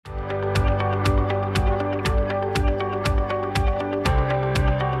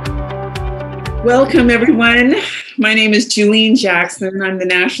Welcome, everyone. My name is Julene Jackson. I'm the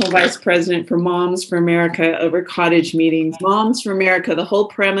National Vice President for Moms for America over Cottage Meetings. Moms for America, the whole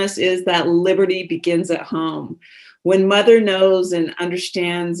premise is that liberty begins at home. When mother knows and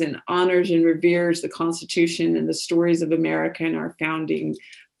understands and honors and reveres the Constitution and the stories of America and our founding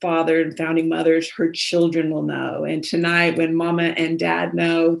father and founding mothers, her children will know. And tonight, when mama and dad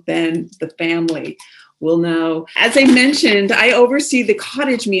know, then the family will know. As I mentioned, I oversee the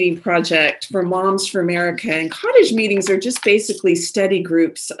Cottage Meeting Project for Moms for America. And cottage meetings are just basically study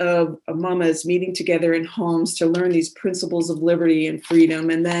groups of mamas meeting together in homes to learn these principles of liberty and freedom.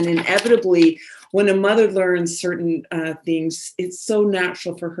 And then inevitably, when a mother learns certain things, it's so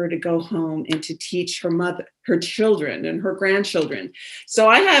natural for her to go home and to teach her children and her grandchildren. So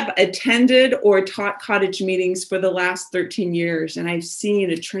I have attended or taught cottage meetings for the last 13 years, and I've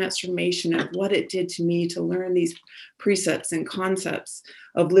seen a transformation of what it did to me to learn these precepts and concepts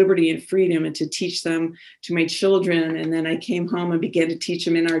of liberty and freedom and to teach them to my children. And then I came home and began to teach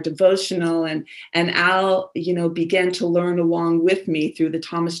them in our devotional, and Al, began to learn along with me through the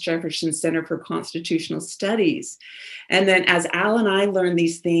Thomas Jefferson Center for Constitutional Studies. And then as Al and I learned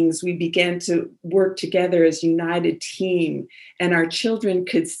these things, we began to work together as a united team. And our children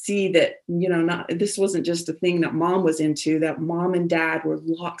could see that, this wasn't just a thing that mom was into, that mom and dad were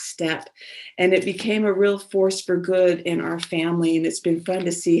lockstep. And it became a real force for good in our family. And it's been fun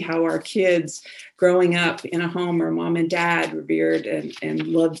to see how our kids growing up in a home where mom and dad revered and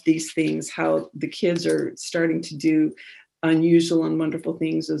loved these things, how the kids are starting to do unusual and wonderful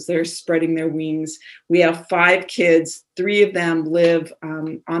things as they're spreading their wings. We have 5 kids. 3 of them live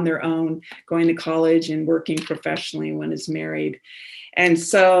on their own, going to college and working professionally. One is married. And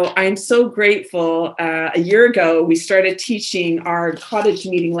so I'm so grateful. A year ago, we started teaching our cottage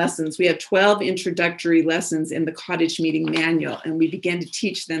meeting lessons. We have 12 introductory lessons in the cottage meeting manual, and we began to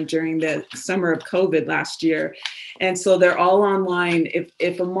teach them during the summer of COVID last year. And so they're all online.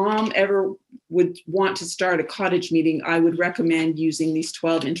 If a mom ever would want to start a cottage meeting, I would recommend using these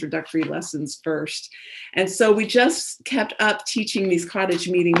 12 introductory lessons first. And so we just kept up teaching these cottage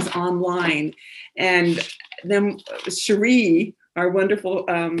meetings online. And then Cherie, our wonderful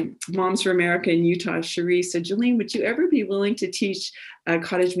Moms for America in Utah, Cherie said, Julene, would you ever be willing to teach a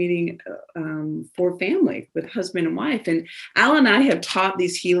cottage meeting for family with husband and wife? And Al and I have taught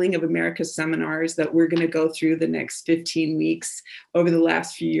these Healing of America seminars that we're going to go through the next 15 weeks over the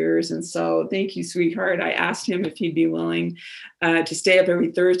last few years. And so thank you, sweetheart. I asked him if he'd be willing to stay up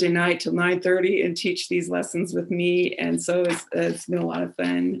every Thursday night till 9:30 and teach these lessons with me. And so it's been a lot of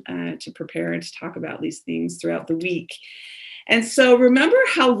fun to prepare and to talk about these things throughout the week. And so remember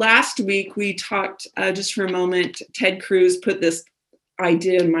how last week we talked, just for a moment, Ted Cruz put this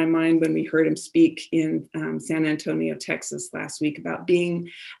idea in my mind when we heard him speak in San Antonio, Texas last week about being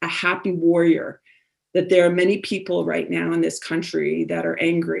a happy warrior, that there are many people right now in this country that are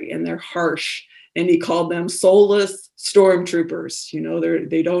angry and they're harsh. And he called them soulless stormtroopers.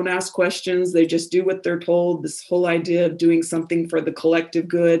 They don't ask questions. They just do what they're told. This whole idea of doing something for the collective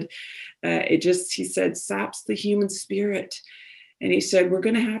good, he said, saps the human spirit. And he said, we're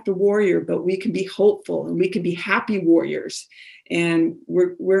going to have to warrior, but we can be hopeful and we can be happy warriors. And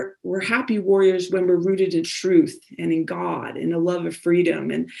we're happy warriors when we're rooted in truth and in God and a love of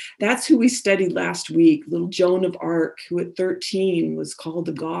freedom. And that's who we studied last week, little Joan of Arc, who at 13 was called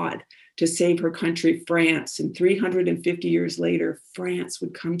to God to save her country, France. And 350 years later, France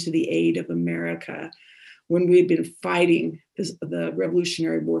would come to the aid of America when we had been fighting the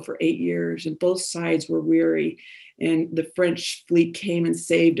Revolutionary War for 8 years, and both sides were weary. And the French fleet came and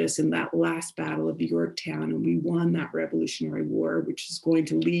saved us in that last battle of Yorktown, and we won that Revolutionary War, which is going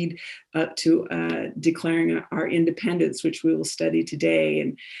to lead up to declaring our independence, which we will study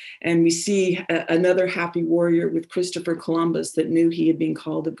today. And we see another happy warrior with Christopher Columbus that knew he had been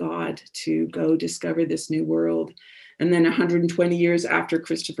called of God to go discover this new world. And then 120 years after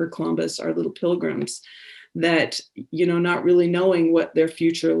Christopher Columbus, our little pilgrims that, not really knowing what their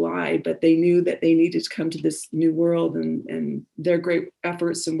future lied, but they knew that they needed to come to this new world, and their great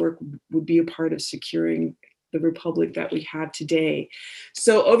efforts and work would be a part of securing the republic that we have today.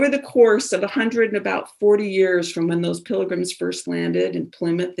 So over the course of 140 years from when those pilgrims first landed in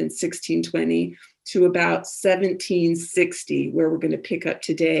Plymouth in 1620 to about 1760, where we're going to pick up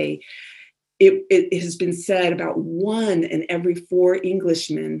today, it has been said about 1 in every 4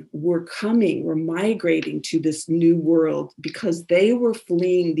 Englishmen were migrating to this new world because they were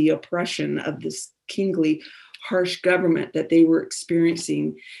fleeing the oppression of this kingly, harsh government that they were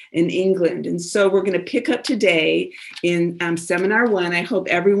experiencing in England. And so we're going to pick up today in Seminar 1. I hope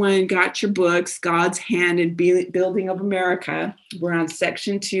everyone got your books, God's Hand in Building of America. We're on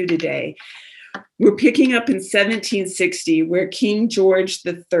section 2 today. We're picking up in 1760, where King George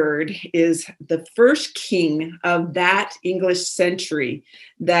III is the first king of that English century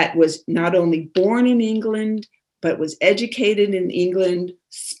that was not only born in England, but was educated in England,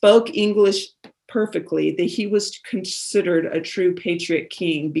 spoke English perfectly, that he was considered a true patriot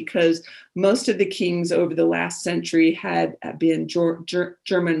king, because most of the kings over the last century had been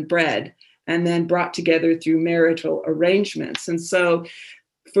German bred and then brought together through marital arrangements. And so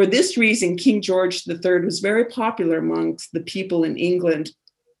for this reason, King George III was very popular amongst the people in England,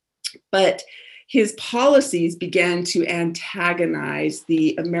 but his policies began to antagonize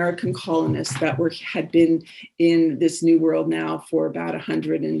the American colonists that had been in this New World now for about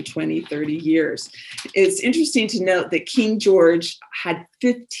 120, 30 years. It's interesting to note that King George had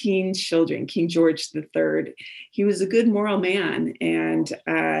 15 children, King George III. He was a good moral man, and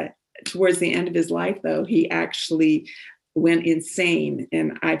towards the end of his life, though, he actually went insane.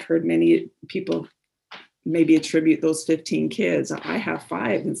 And I've heard many people maybe attribute those 15 kids. I have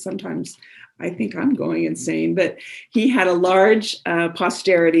 5, and sometimes I think I'm going insane. But he had a large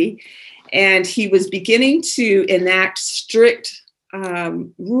posterity, and he was beginning to enact strict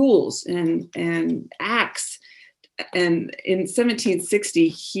rules and acts. And in 1760,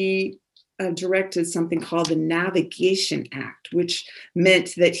 he directed something called the Navigation Act, which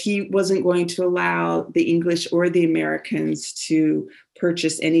meant that he wasn't going to allow the English or the Americans to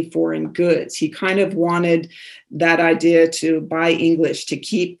purchase any foreign goods. He kind of wanted that idea to buy English, to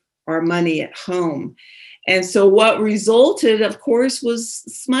keep our money at home. And so what resulted, of course, was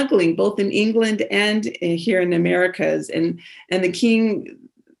smuggling, both in England and here in the Americas. And the king,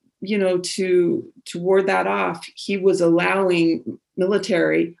 to ward that off, he was allowing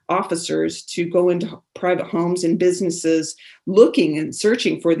military officers to go into private homes and businesses looking and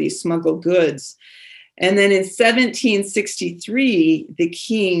searching for these smuggled goods. And then in 1763, the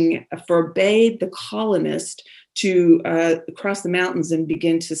king forbade the colonists to cross the mountains and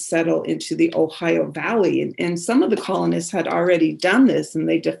begin to settle into the Ohio Valley. And some of the colonists had already done this, and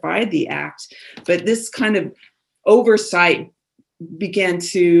they defied the act. But this kind of oversight began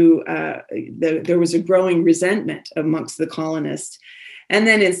to, there was a growing resentment amongst the colonists. And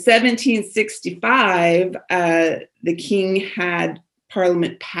then in 1765, the king had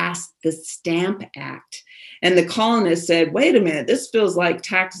Parliament pass the Stamp Act. And the colonists said, wait a minute, this feels like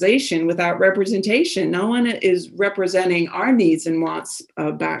taxation without representation. No one is representing our needs and wants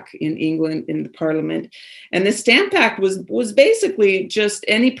back in England in the Parliament. And the Stamp Act was basically just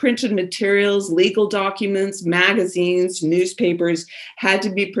any printed materials, legal documents, magazines, newspapers had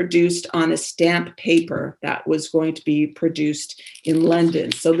to be produced on a stamp paper that was going to be produced in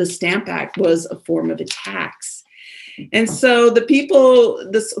London. So the Stamp Act was a form of a tax. And so the people,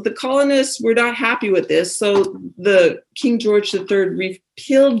 the colonists were not happy with this. So the King George III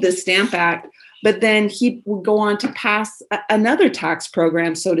repealed the Stamp Act, but then he would go on to pass another tax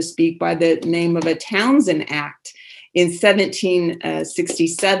program, so to speak, by the name of a Townshend Act in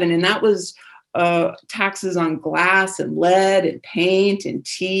 1767. And that was taxes on glass and lead and paint and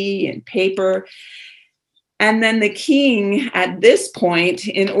tea and paper. And then the king, at this point,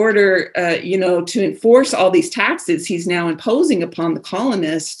 in order, to enforce all these taxes, he's now imposing upon the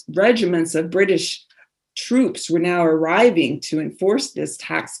colonists. Regiments of British troops were now arriving to enforce this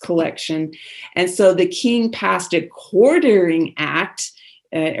tax collection. And so the king passed a quartering act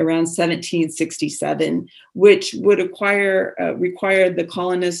around 1767, which would require the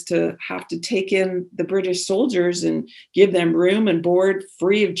colonists to have to take in the British soldiers and give them room and board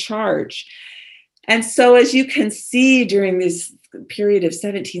free of charge. And so, as you can see, during this period of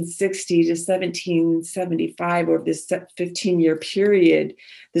 1760 to 1775, or this 15-year period,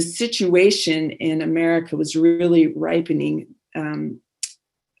 the situation in America was really ripening,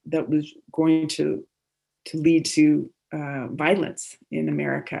 that was going to lead to violence in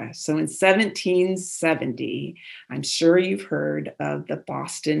America. So in 1770, I'm sure you've heard of the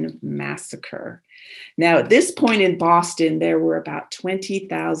Boston Massacre. Now, at this point in Boston, there were about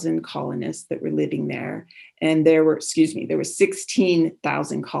 20,000 colonists that were living there. And there were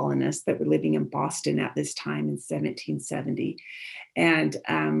 16,000 colonists that were living in Boston at this time in 1770. And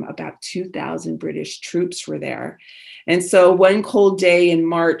about 2,000 British troops were there. And so one cold day in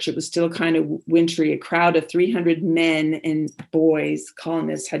March, it was still kind of wintry, a crowd of 300 men and boys,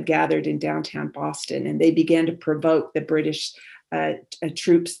 colonists, had gathered in downtown Boston, and they began to provoke the British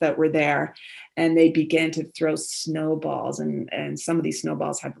troops that were there. And they began to throw snowballs, and some of these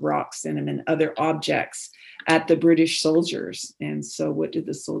snowballs had rocks in them and other objects at the British soldiers. And so what did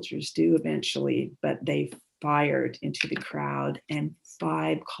the soldiers do eventually? But they fired into the crowd, and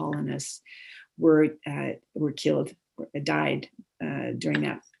 5 colonists were killed, died during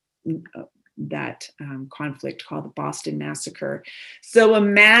that that conflict called the Boston Massacre. So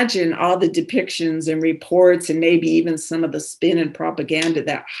imagine all the depictions and reports and maybe even some of the spin and propaganda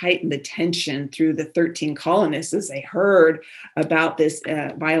that heightened the tension through the 13 colonists as they heard about this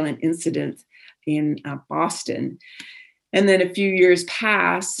violent incident in Boston. And then a few years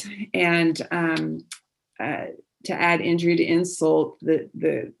pass, and to add injury to insult,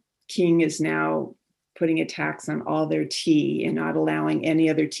 the king is now putting a tax on all their tea and not allowing any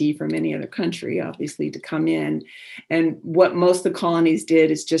other tea from any other country, obviously, to come in. And what most of the colonies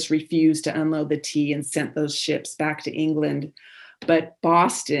did is just refuse to unload the tea and sent those ships back to England. But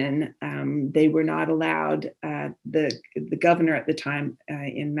Boston, they were not allowed, the governor at the time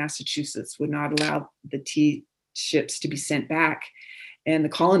in Massachusetts would not allow the tea ships to be sent back, and the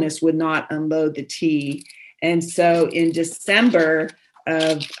colonists would not unload the tea. And so in December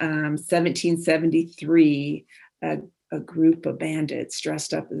of 1773, a group of bandits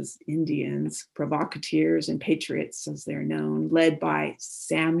dressed up as Indians, provocateurs and patriots as they're known, led by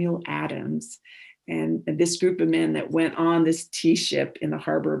Samuel Adams. And this group of men that went on this tea ship in the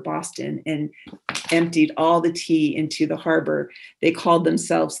harbor of Boston and emptied all the tea into the harbor, they called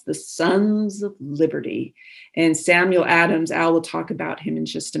themselves the Sons of Liberty. And Samuel Adams, Al will talk about him in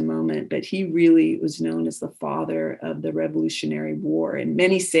just a moment, but he really was known as the father of the Revolutionary War. And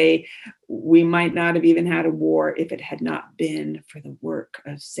many say we might not have even had a war if it had not been for the work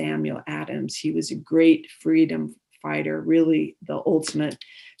of Samuel Adams. He was a great freedom fighter, really the ultimate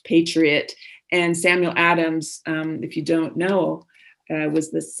patriot. And Samuel Adams, if you don't know,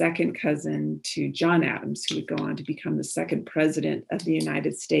 was the second cousin to John Adams, who would go on to become the second president of the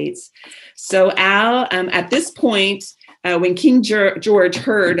United States. So Al, at this point, when King George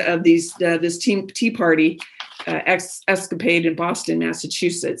heard of this Tea Party escapade in Boston,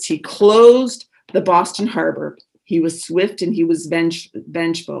 Massachusetts, he closed the Boston harbor. He was swift and he was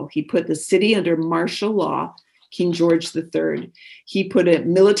vengeful. He put the city under martial law, King George III. He put a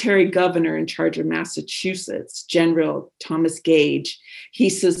military governor in charge of Massachusetts, General Thomas Gage. He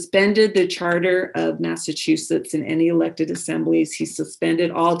suspended the charter of Massachusetts and any elected assemblies. He suspended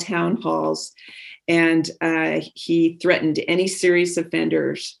all town halls, and he threatened any serious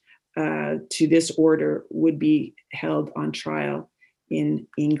offenders to this order would be held on trial in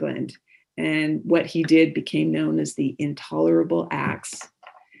England. And what he did became known as the Intolerable Acts.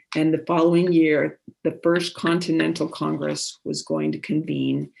 And the following year, the First Continental Congress was going to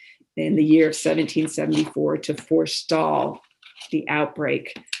convene in the year of 1774 to forestall the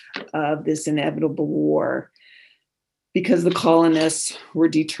outbreak of this inevitable war, because the colonists were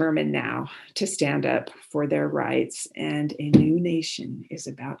determined now to stand up for their rights, and a new nation is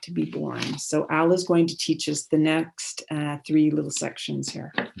about to be born. So Al is going to teach us the next three little sections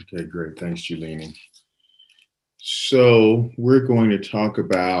here. Okay, great. Thanks, Julene. So we're going to talk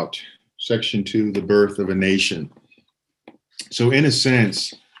about section 2, the birth of a nation. So in a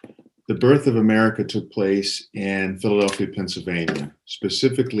sense, the birth of America took place in Philadelphia, Pennsylvania,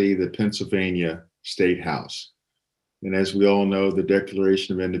 specifically the Pennsylvania State House. And as we all know, the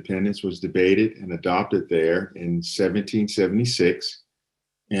Declaration of Independence was debated and adopted there in 1776.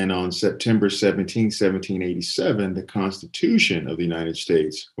 And on September 17, 1787, the Constitution of the United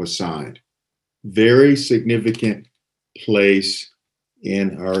States was signed. Very significant place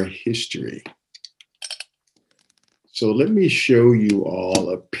in our history. So let me show you all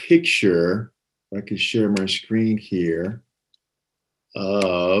a picture, if I can share my screen here,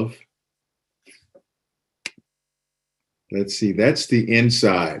 of, let's see, that's the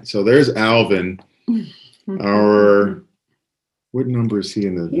inside. So there's Alvin, our, what number is he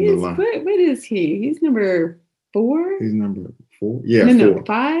in the line? What is he? He's number 4? He's number 4? Yeah, no, 4.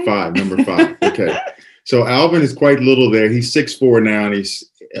 5? 5, number 5. Okay. So Alvin is quite little there. He's 6'4" now, and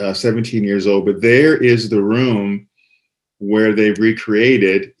he's 17 years old. But there is the room where they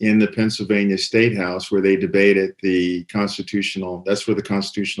recreated in the Pennsylvania State House, where they debated the constitutional, that's where the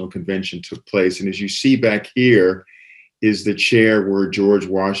Constitutional Convention took place. And as you see back here is the chair where George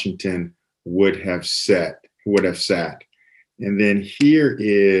Washington would have sat. And then here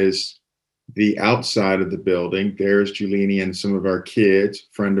is the outside of the building. There's Julene and some of our kids,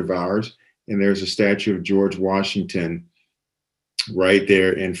 friend of ours. And there's a statue of George Washington right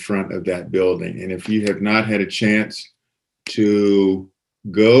there in front of that building. And if you have not had a chance to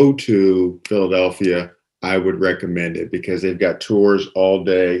go to Philadelphia, I would recommend it, because they've got tours all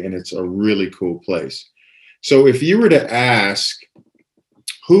day and it's a really cool place. So if you were to ask,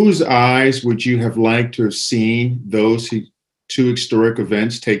 whose eyes would you have liked to have seen those two historic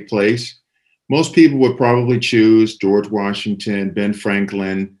events take place? Most people would probably choose George Washington, Ben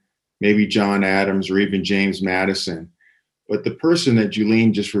Franklin, maybe John Adams, or even James Madison. But the person that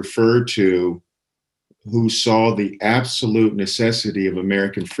Julene just referred to, who saw the absolute necessity of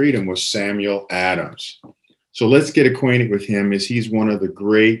American freedom, was Samuel Adams. So let's get acquainted with him, as he's one of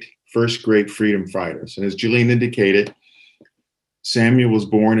the first great freedom fighters. And as Julene indicated, Samuel was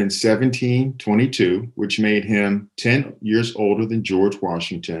born in 1722, which made him 10 years older than George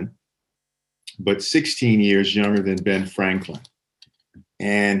Washington, but 16 years younger than Ben Franklin.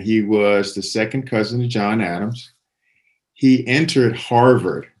 And he was the second cousin of John Adams. He entered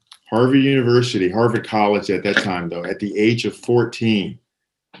Harvard University, Harvard College at that time, though, at the age of 14,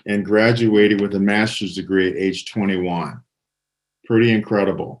 and graduated with a master's degree at age 21. Pretty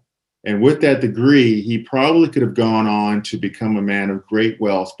incredible. And with that degree, he probably could have gone on to become a man of great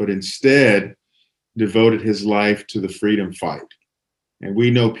wealth, but instead devoted his life to the freedom fight. And we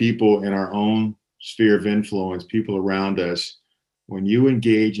know people in our own sphere of influence, people around us, when you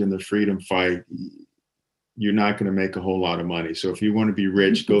engage in the freedom fight, you're not going to make a whole lot of money. So if you want to be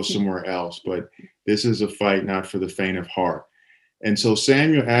rich, go somewhere else. But this is a fight not for the faint of heart. And so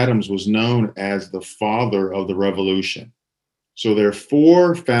Samuel Adams was known as the father of the revolution. So there are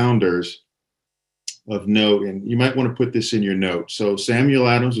four founders of note, and you might want to put this in your notes. So Samuel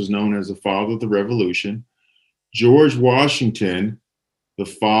Adams was known as the father of the revolution. George Washington, the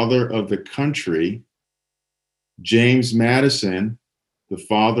father of the country. James Madison, the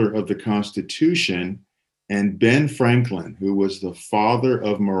father of the Constitution. And Ben Franklin, who was the father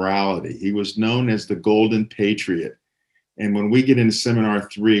of morality. He was known as the Golden Patriot. And when we get into Seminar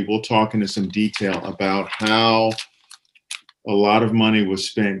 3, we'll talk into some detail about how a lot of money was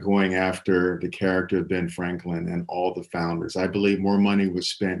spent going after the character of Ben Franklin and all the founders. I believe more money was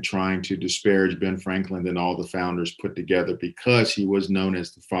spent trying to disparage Ben Franklin than all the founders put together, because he was known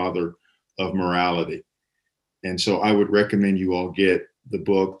as the father of morality. And so I would recommend you all get the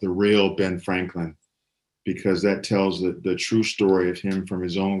book, The Real Ben Franklin, because that tells the true story of him from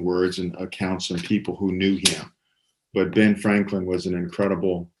his own words and accounts from people who knew him. But Ben Franklin was an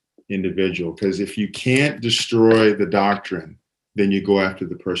incredible individual, because if you can't destroy the doctrine, then you go after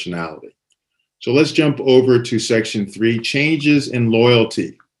the personality. So let's jump over to section 3, changes in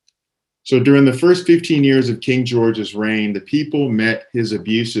loyalty. So during the first 15 years of King George's reign, the people met his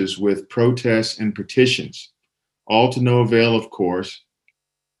abuses with protests and petitions, all to no avail, of course,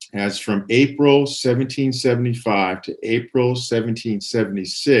 as from April 1775 to April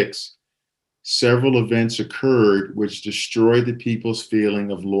 1776, several events occurred which destroyed the people's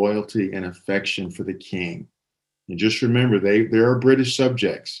feeling of loyalty and affection for the king. And just remember, there are British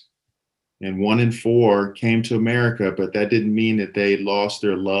subjects, and 1 in 4 came to America, but that didn't mean that they lost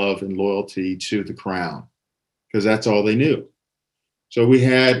their love and loyalty to the crown, because that's all they knew. So we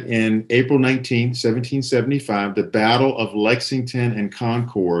had in April 19, 1775, the Battle of Lexington and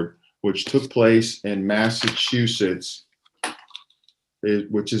Concord, which took place in Massachusetts,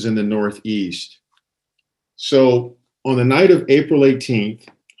 which is in the Northeast. So on the night of April 18th,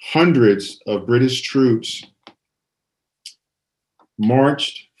 hundreds of British troops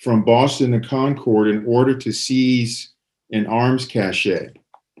marched from Boston to Concord in order to seize an arms cache.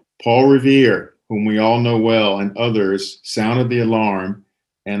 Paul Revere, whom we all know well, and others sounded the alarm,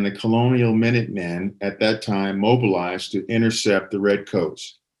 and the colonial Minutemen at that time mobilized to intercept the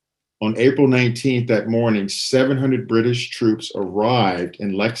Redcoats. On April 19th, that morning, 700 British troops arrived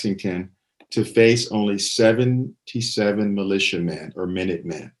in Lexington to face only 77 militiamen or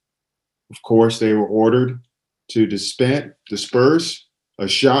Minutemen. Of course, they were ordered to disperse. A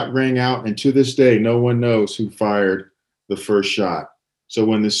shot rang out, and to this day, no one knows who fired the first shot. So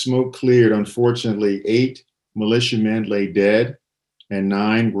when the smoke cleared, unfortunately, 8 militiamen lay dead and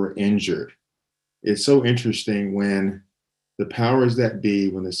 9 were injured. It's so interesting when the powers that be,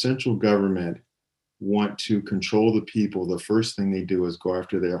 when the central government want to control the people, the first thing they do is go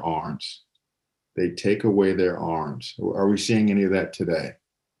after their arms. They take away their arms. Are we seeing any of that today?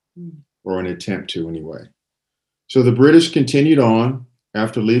 Or an attempt to, anyway? So the British continued on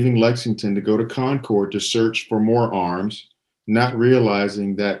after leaving Lexington to go to Concord to search for more arms, not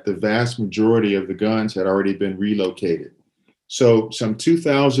realizing that the vast majority of the guns had already been relocated. So some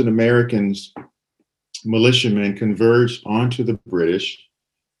 2,000 Americans, militiamen, converged onto the British,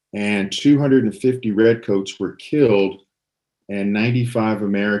 and 250 Redcoats were killed, and 95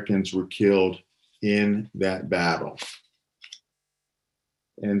 Americans were killed in that battle.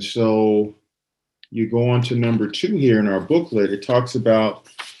 And so you go on to number 2 here in our booklet. It talks about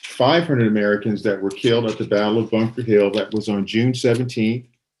 500 Americans that were killed at the Battle of Bunker Hill. That was on June 17th,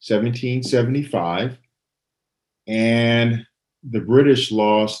 1775. And the British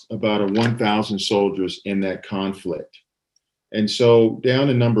lost about 1,000 soldiers in that conflict. And so down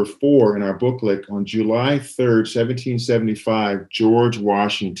to number 4 in our booklet, on July 3rd, 1775, George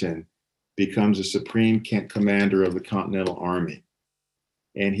Washington becomes a supreme commander of the Continental Army.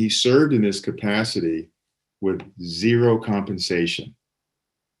 And he served in this capacity with zero compensation.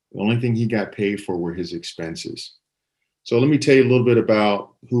 The only thing he got paid for were his expenses. So let me tell you a little bit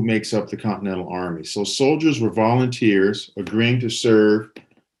about who makes up the Continental Army. So soldiers were volunteers agreeing to serve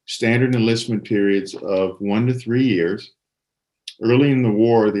standard enlistment periods of 1 to 3 years. Early in the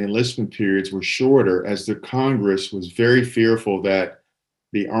war, the enlistment periods were shorter as the Congress was very fearful that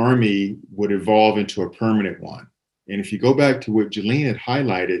the Army would evolve into a permanent one. And if you go back to what Jeline had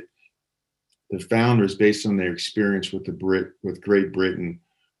highlighted, the founders, based on their experience with Great Britain,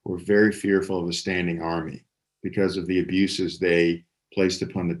 were very fearful of a standing army because of the abuses they placed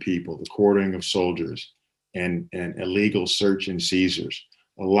upon the people, the quartering of soldiers, and illegal search and seizures.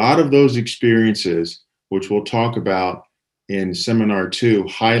 A lot of those experiences, which we'll talk about in Seminar 2,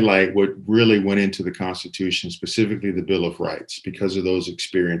 highlight what really went into the Constitution, specifically the Bill of Rights, because of those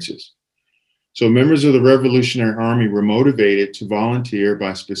experiences. So members of the Revolutionary Army were motivated to volunteer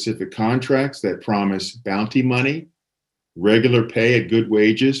by specific contracts that promised bounty money, regular pay at good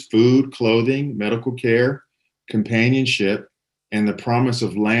wages, food, clothing, medical care, companionship, and the promise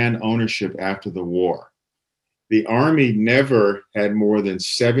of land ownership after the war. The Army never had more than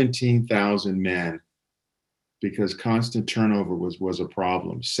 17,000 men because constant turnover was a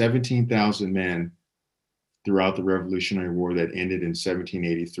problem. 17,000 men throughout the Revolutionary War that ended in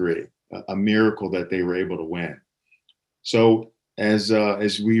 1783, a miracle that they were able to win. So as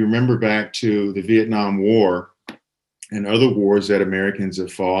we remember back to the Vietnam War and other wars that Americans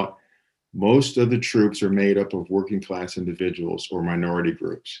have fought, most of the troops are made up of working class individuals or minority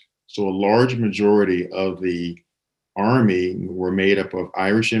groups. So a large majority of the Army were made up of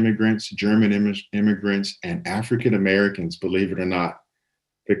Irish immigrants, German immigrants, and African Americans, believe it or not.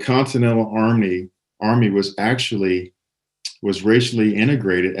 The Continental Army was racially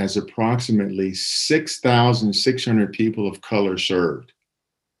integrated, as approximately 6,600 people of color served.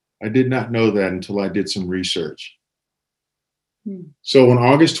 I did not know that until I did some research. So on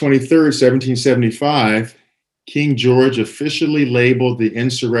August 23rd, 1775, King George officially labeled the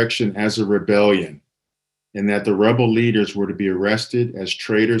insurrection as a rebellion, and that the rebel leaders were to be arrested as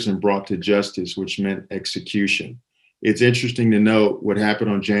traitors and brought to justice, which meant execution. It's interesting to note what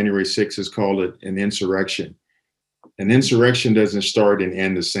happened on January 6th is called an insurrection. An insurrection doesn't start and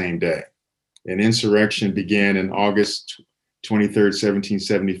end the same day. An insurrection began in August 23rd,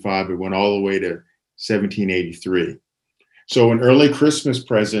 1775. It went all the way to 1783. So an early Christmas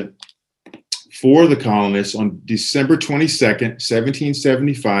present for the colonists, on December 22nd,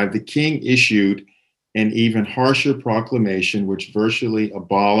 1775, the king issued an even harsher proclamation which virtually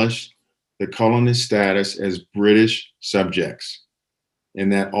abolished the colonist status as British subjects,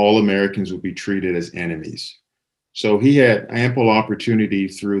 and that all Americans would be treated as enemies. So he had ample opportunity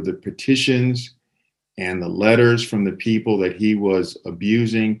through the petitions and the letters from the people that he was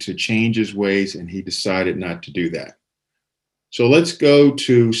abusing to change his ways, and he decided not to do that. So let's go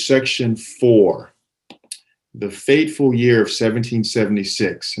to section 4, the fateful year of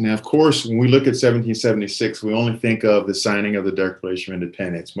 1776. Now, of course, when we look at 1776, we only think of the signing of the Declaration of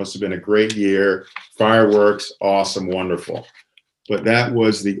Independence. Must have been a great year, fireworks, awesome, wonderful. But that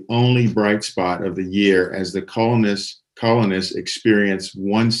was the only bright spot of the year, as the colonists experienced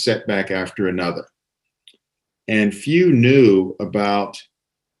one setback after another. And few knew about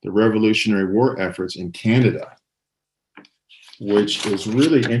the Revolutionary War efforts in Canada, which is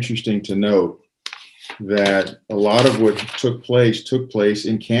really interesting to note that a lot of what took place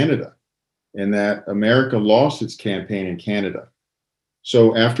in Canada, and that America lost its campaign in Canada.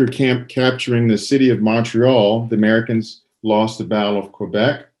 So after capturing the city of Montreal, the Americans lost the Battle of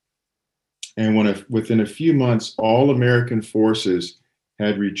Quebec. And within a few months, all American forces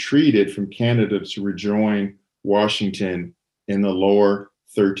had retreated from Canada to rejoin Washington in the lower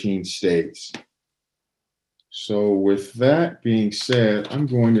 13 states. So with that being said, I'm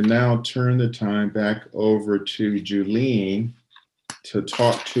going to now turn the time back over to Jeline to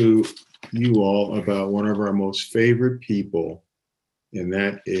talk to you all about one of our most favorite people, and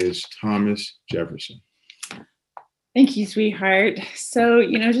that is Thomas Jefferson. Thank you, sweetheart. So,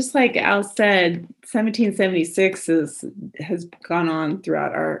 just like Al said, 1776 has gone on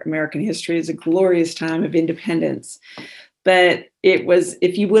throughout our American history as a glorious time of independence. But it was,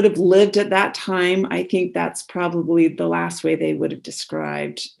 if you would have lived at that time, I think that's probably the last way they would have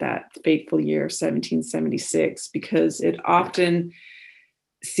described that fateful year of 1776, because it often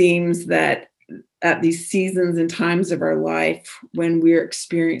seems that at these seasons and times of our life when we're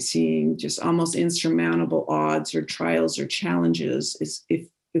experiencing just almost insurmountable odds or trials or challenges, is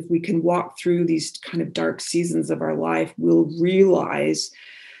if we can walk through these kind of dark seasons of our life, we'll realize,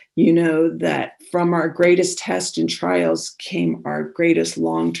 that from our greatest tests and trials came our greatest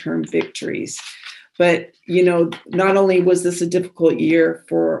long-term victories. But, not only was this a difficult year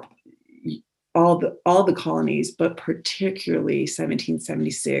for all the colonies, but particularly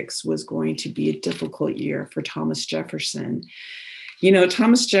 1776 was going to be a difficult year for Thomas Jefferson.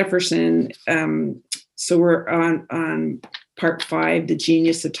 Thomas Jefferson, so we're on part 5, The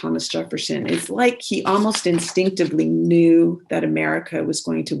Genius of Thomas Jefferson. It's like he almost instinctively knew that America was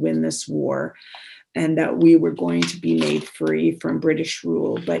going to win this war and that we were going to be made free from British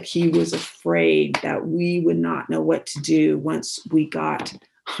rule, but he was afraid that we would not know what to do once we got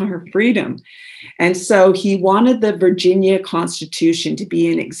our freedom. And so he wanted the Virginia Constitution to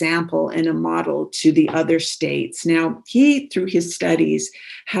be an example and a model to the other states. Now, he, through his studies,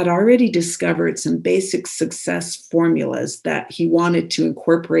 had already discovered some basic success formulas that he wanted to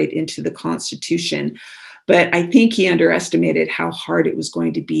incorporate into the Constitution. But I think he underestimated how hard it was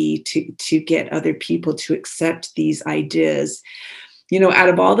going to be to get other people to accept these ideas. Out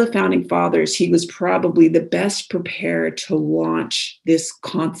of all the founding fathers, he was probably the best prepared to launch this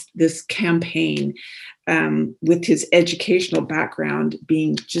campaign, with his educational background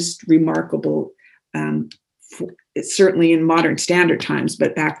being just remarkable, certainly in modern standard times,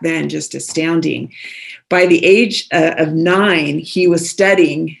 but back then just astounding. By the age of 9, he was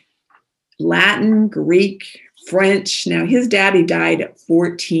studying Latin, Greek, French. Now, his daddy died at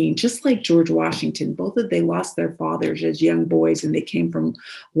 14, just like George Washington. They lost their fathers as young boys, and they came from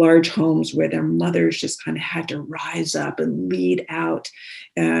large homes where their mothers just kind of had to rise up and lead out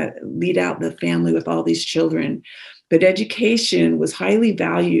the family with all these children. But education was highly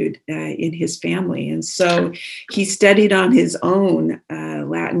valued in his family. And so he studied on his own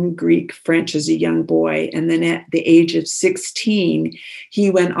Latin, Greek, French as a young boy. And then at the age of 16, he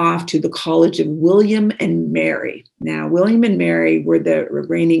went off to the College of William and Mary. Now, William and Mary were the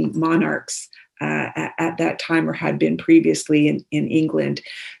reigning monarchs at that time, or had been previously in England.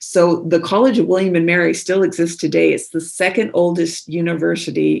 So the College of William and Mary still exists today. It's the second oldest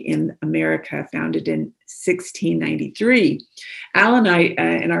university in America, founded in 1693. Al and I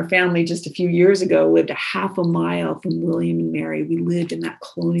and our family just a few years ago lived a half a mile from William and Mary. We lived in that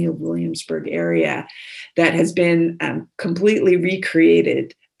colonial Williamsburg area that has been completely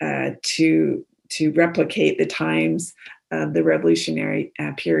recreated to replicate the times of the Revolutionary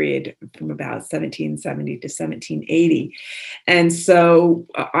period from about 1770 to 1780. And so,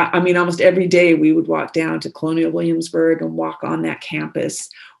 almost every day we would walk down to colonial Williamsburg and walk on that campus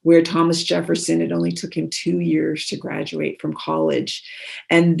where Thomas Jefferson, it only took him 2 years to graduate from college.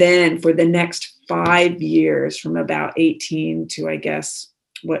 And then for the next 5 years, from about 18 to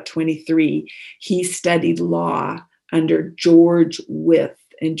 23, he studied law under George Wythe.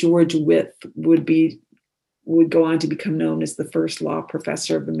 And George Wythe would go on to become known as the first law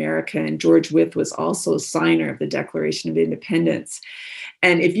professor of America. And George Wythe was also a signer of the Declaration of Independence.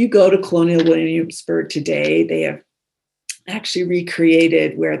 And if you go to colonial Williamsburg today, they have actually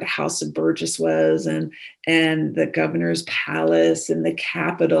recreated where the House of Burgess was, and the governor's palace and the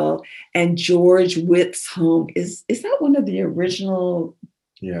Capitol. And George Wythe's home is that one of the original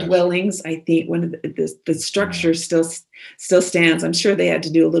dwellings? I think one of the structure still stands. I'm sure they had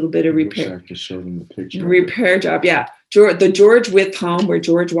to do a little bit of repair. I have to show them the picture. Repair job, yeah. The George Wythe home,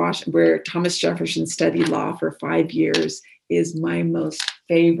 where Thomas Jefferson studied law for 5 years, is my most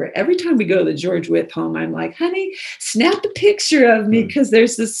favorite. Every time we go to the George Wythe home, I'm like, honey, snap a picture of me, because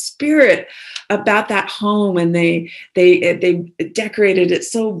there's this spirit about that home, and they decorated it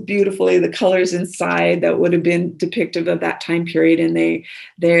so beautifully. The colors inside that would have been depictive of that time period, and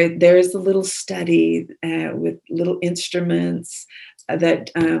there's a little study with little instruments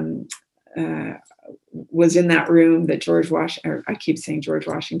that was in that room that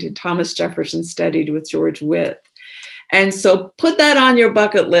Thomas Jefferson studied with George Wythe. And so put that on your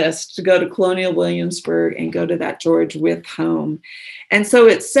bucket list to go to colonial Williamsburg and go to that George Wythe home. And so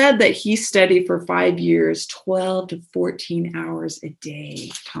it's said that he studied for 5 years, 12 to 14 hours a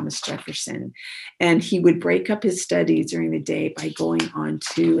day, Thomas Jefferson. And he would break up his studies during the day by going on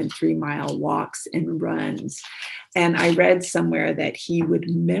 2 and 3 mile walks and runs. And I read somewhere that he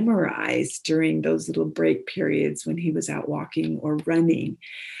would memorize during those little break periods when he was out walking or running.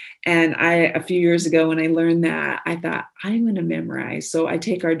 And a few years ago, when I learned that, I thought, I'm going to memorize. So I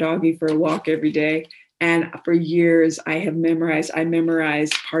take our doggie for a walk every day, And for years, I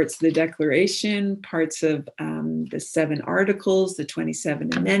memorized parts of the Declaration, parts of the 7 Articles, the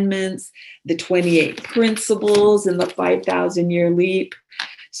 27 Amendments, the 28 Principles, and the 5,000-year leap.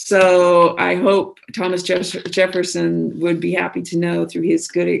 So I hope Thomas Jefferson would be happy to know through his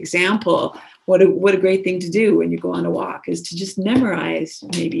good example what a great thing to do when you go on a walk is to just memorize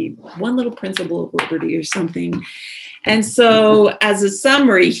maybe one little principle of liberty or something. And so as a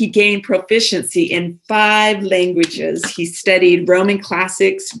summary, he gained proficiency in 5 languages. He studied Roman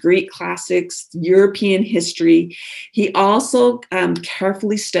classics, Greek classics, European history. He also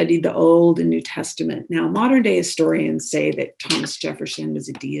carefully studied the Old and New Testament. Now, modern day historians say that Thomas Jefferson was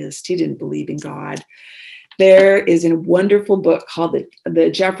a deist. He didn't believe in God. There is a wonderful book called the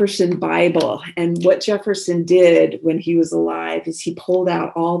Jefferson Bible. And what Jefferson did when he was alive is he pulled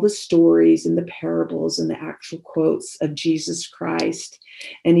out all the stories and the parables and the actual quotes of Jesus Christ.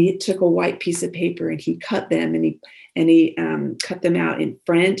 And he took a white piece of paper and he cut them and he cut them out in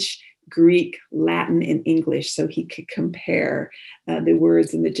French, Greek, Latin, and English so he could compare the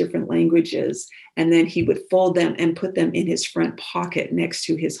words in the different languages. And then he would fold them and put them in his front pocket next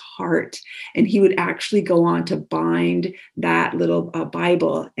to his heart. And he would actually go on to bind that little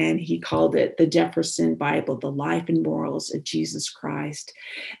Bible, and he called it the Jefferson Bible, The Life and Morals of Jesus Christ.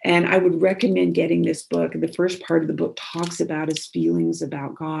 And I would recommend getting this book. The first part of the book talks about his feelings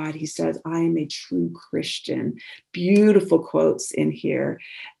about God. He says, I am a true Christian. Beautiful quotes in here.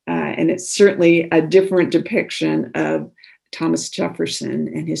 And it's certainly a different depiction of Thomas Jefferson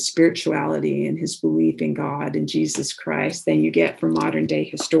and his spirituality and his belief in God and Jesus Christ than you get from modern day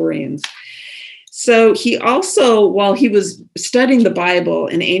historians. So he also, while he was studying the Bible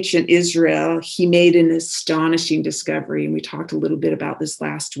in ancient Israel, he made an astonishing discovery. And we talked a little bit about this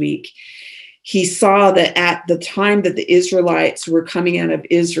last week. He saw that at the time that the Israelites were coming out of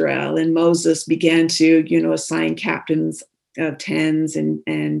Israel and Moses began to, assign captains of tens and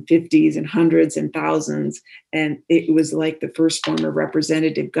 50s and hundreds and thousands. And it was like the first form of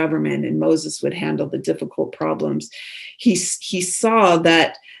representative government, and Moses would handle the difficult problems. He saw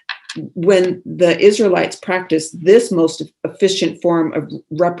that when the Israelites practiced this most efficient form of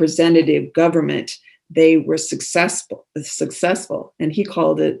representative government, they were successful. And he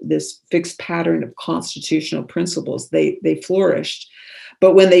called it this fixed pattern of constitutional principles. They flourished.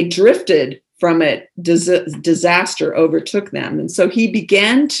 But when they drifted from it, disaster overtook them. And so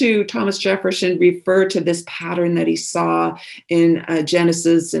Thomas Jefferson referred to this pattern that he saw in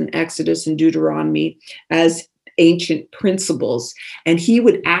Genesis and Exodus and Deuteronomy as ancient principles. And he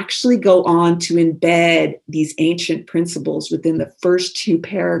would actually go on to embed these ancient principles within the first 2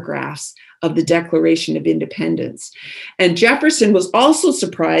 paragraphs of the Declaration of Independence. And Jefferson was also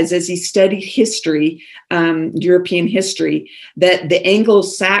surprised as he studied history, European history, that the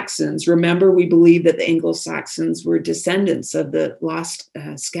Anglo-Saxons, remember, we believe that the Anglo-Saxons were descendants of the lost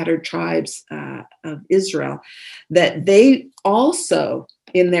scattered tribes of Israel, that they also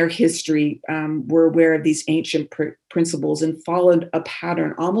in their history were aware of these ancient principles and followed a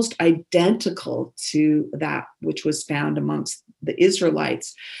pattern almost identical to that which was found amongst the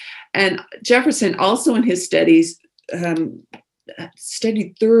Israelites. And Jefferson also in his studies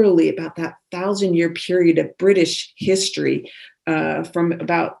studied thoroughly about that 1,000-year period of British history from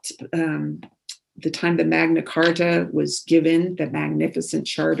about the time the Magna Carta was given, the Magnificent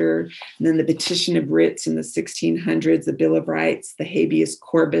Charter, and then the Petition of Writs in the 1600s, the Bill of Rights, the Habeas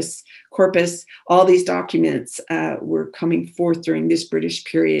Corpus, all these documents were coming forth during this British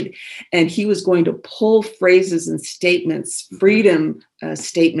period. And he was going to pull phrases and statements, freedom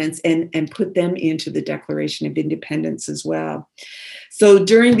statements, and put them into the Declaration of Independence as well. So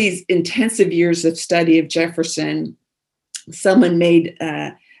during these intensive years of study of Jefferson, someone made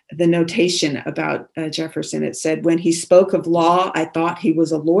the notation about Jefferson. It said, when he spoke of law, I thought he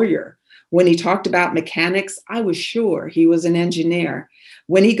was a lawyer. When he talked about mechanics, I was sure he was an engineer.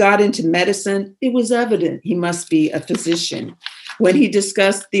 When he got into medicine, it was evident he must be a physician. When he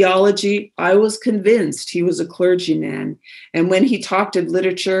discussed theology, I was convinced he was a clergyman. And when he talked of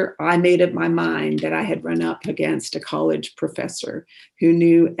literature, I made up my mind that I had run up against a college professor who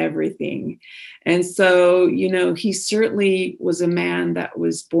knew everything. And so, he certainly was a man that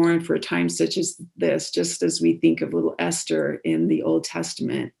was born for a time such as this, just as we think of little Esther in the Old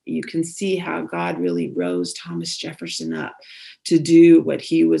Testament. You can see how God really rose Thomas Jefferson up to do what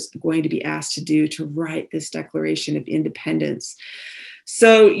he was going to be asked to do, to write this Declaration of Independence.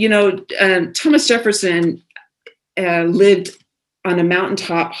 So, Thomas Jefferson lived on a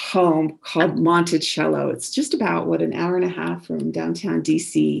mountaintop home called Monticello. It's just about, an hour and a half from downtown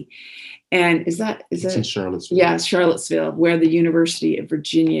DC. And is it's it in Charlottesville? Yeah, Charlottesville, where the University of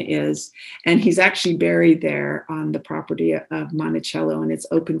Virginia is. And he's actually buried there on the property of Monticello, and it's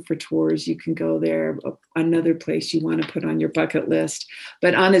open for tours. You can go there. Another place you want to put on your bucket list.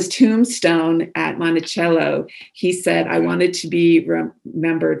 But on his tombstone at Monticello, he said, I wanted to be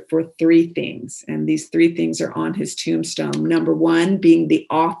remembered for three things. And these three things are on his tombstone. Number one, being the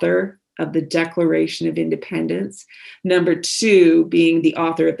author of the Declaration of Independence. Number two, being the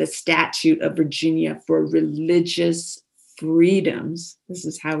author of the Statute of Virginia for religious freedoms. This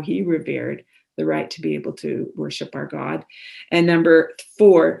is how he revered the right to be able to worship our God. And number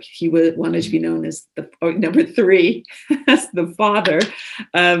four, he wanted to be known as number three, as the father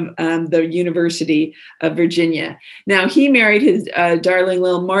of the University of Virginia. Now, he married his darling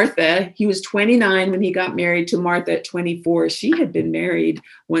little Martha. He was 29 when he got married to Martha at 24. She had been married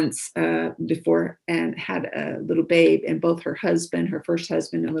once before and had a little babe, and both her first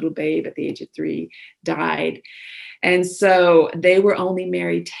husband and little babe at the age of 3 died. And so they were only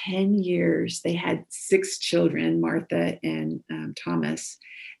married 10 years. They had 6 children, Martha and Thomas,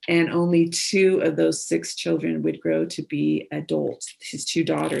 and only 2 of those 6 children would grow to be adults, his 2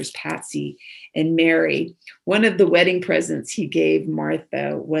 daughters, Patsy and Mary. One of the wedding presents he gave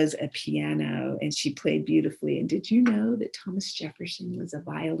Martha was a piano, and she played beautifully. And did you know that Thomas Jefferson was a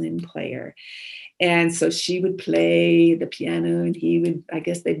violin player? And so she would play the piano and he would, I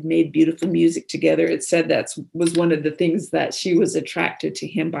guess they'd made beautiful music together. It said that was one of the things that she was attracted to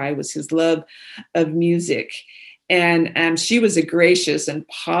him by, was his love of music. And she was a gracious and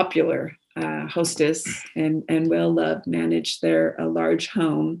popular hostess and well-loved, managed a large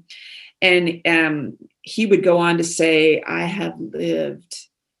home. And he would go on to say, I have lived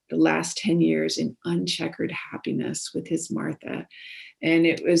the last 10 years in uncheckered happiness with his Martha. And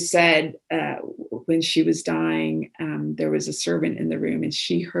it was said when she was dying, there was a servant in the room, and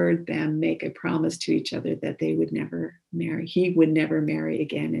she heard them make a promise to each other that they would never marry. He would never marry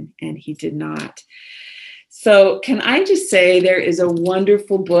again, and he did not. So can I just say, there is a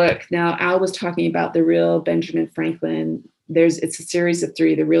wonderful book. Now, Al was talking about the real Benjamin Franklin. It's a series of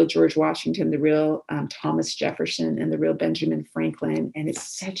 3, the real George Washington, the real Thomas Jefferson, and the real Benjamin Franklin. And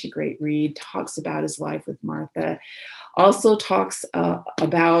it's such a great read, talks about his life with Martha. Also talks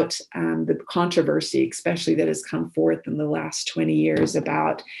about the controversy, especially that has come forth in the last 20 years,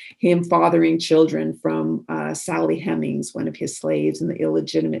 about him fathering children from Sally Hemings, one of his slaves, and the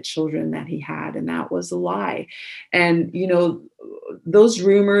illegitimate children that he had. And that was a lie. And, those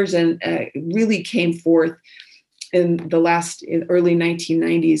rumors really came forth in the early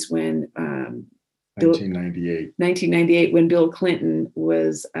 1990s when 1998, when Bill Clinton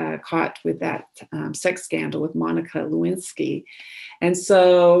was caught with that sex scandal with Monica Lewinsky. And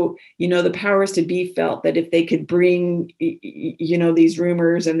so, the powers to be felt that if they could bring, these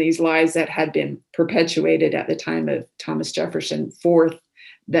rumors and these lies that had been perpetuated at the time of Thomas Jefferson forth,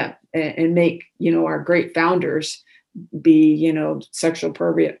 that and make, our great founders be, sexual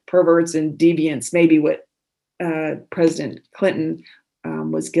perverts and deviants, maybe what President Clinton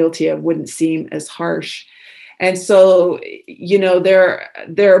was guilty of wouldn't seem as harsh. And so, there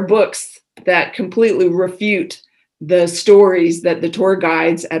are books that completely refute the stories that the tour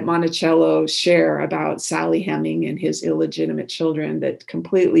guides at Monticello share about Sally Heming and his illegitimate children, that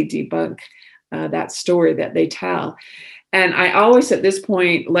completely debunk that story that they tell. And I always, at this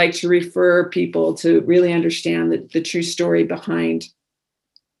point, like to refer people to really understand the true story behind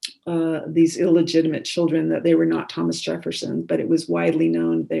these illegitimate children, that they were not Thomas Jefferson, but it was widely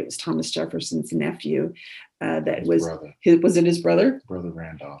known that it was Thomas Jefferson's nephew. Was it his brother? Brother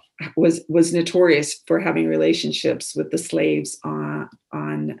Randolph was notorious for having relationships with the slaves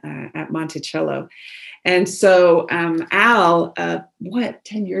at Monticello. And so Al,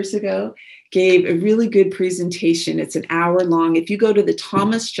 10 years ago, gave a really good presentation. It's an hour long. If you go to the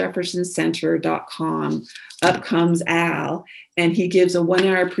thomasjeffersoncenter.com, up comes Al, and he gives a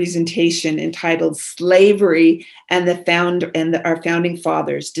 1-hour presentation entitled "Slavery and our Founding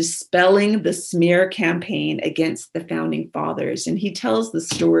Fathers: Dispelling the Smear Campaign Against the Founding Fathers." And he tells the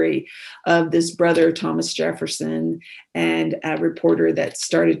story of this brother, Thomas Jefferson, and a reporter that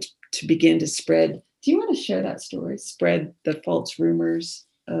started to begin to spread. Do you want to share that story? Spread the false rumors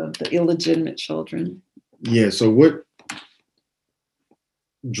of the illegitimate children. Yeah. So what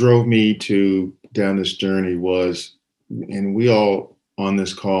drove me down this journey was, and we all on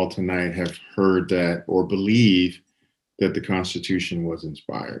this call tonight have heard that or believe that the Constitution was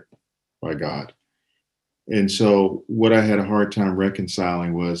inspired by God. And so what I had a hard time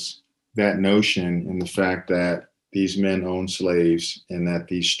reconciling was that notion and the fact that these men owned slaves and that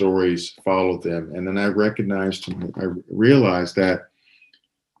these stories followed them. And then I realized that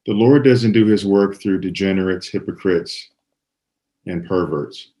The Lord doesn't do his work through degenerates, hypocrites, and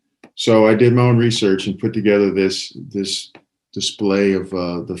perverts. So I did my own research and put together this display of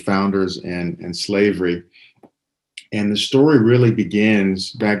the founders and slavery. And the story really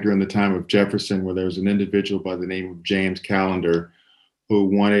begins back during the time of Jefferson, where there was an individual by the name of James Callender who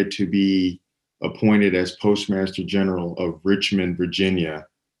wanted to be appointed as Postmaster General of Richmond, Virginia,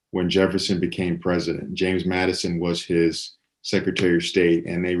 when Jefferson became president. James Madison was his Secretary of State,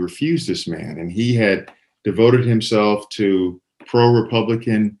 and they refused this man. And he had devoted himself to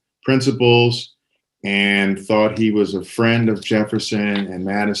pro-Republican principles and thought he was a friend of Jefferson and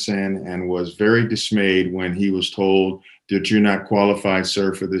Madison, and was very dismayed when he was told that you're not qualified,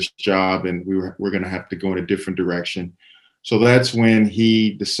 sir, for this job, and we're going to have to go in a different direction. So that's when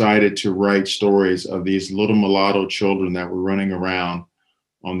he decided to write stories of these little mulatto children that were running around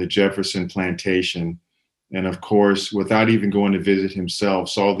on the Jefferson plantation. And of course, without even going to visit himself,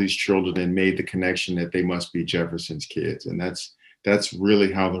 saw these children and made the connection that they must be Jefferson's kids. And that's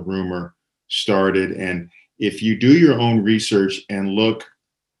really how the rumor started. And if you do your own research and look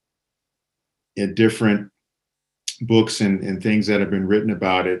at different books and things that have been written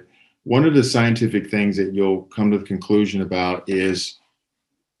about it, one of the scientific things that you'll come to the conclusion about is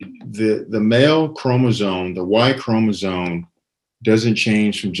the male chromosome, the Y chromosome, doesn't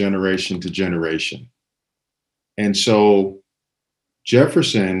change from generation to generation. And so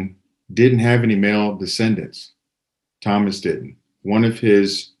Jefferson didn't have any male descendants. Thomas didn't. One of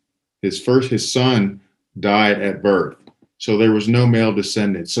his son died at birth. So there was no male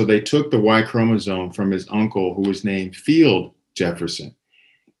descendant. So they took the Y chromosome from his uncle, who was named Field Jefferson.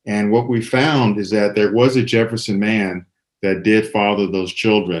 And what we found is that there was a Jefferson man that did father those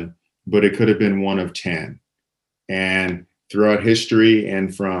children, but it could have been one of 10. And throughout history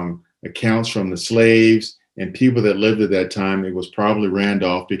and from accounts from the slaves and people that lived at that time, it was probably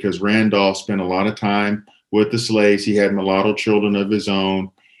Randolph, because Randolph spent a lot of time with the slaves. He had mulatto children of his own.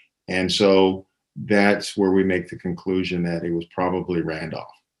 And so that's where we make the conclusion that it was probably Randolph.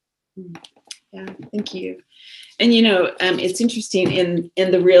 Yeah, thank you. And, it's interesting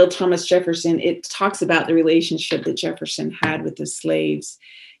in the real Thomas Jefferson, it talks about the relationship that Jefferson had with the slaves.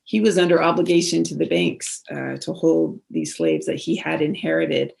 He was under obligation to the banks to hold these slaves that he had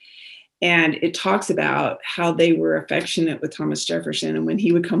inherited. And it talks about how they were affectionate with Thomas Jefferson. And when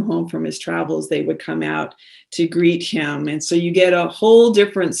he would come home from his travels, they would come out to greet him. And so you get a whole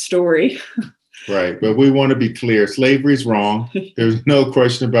different story. Right. But we want to be clear. Slavery is wrong. There's no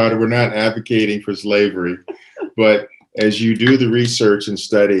question about it. We're not advocating for slavery. But as you do the research and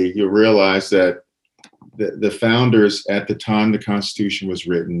study, you'll realize that the founders at the time the Constitution was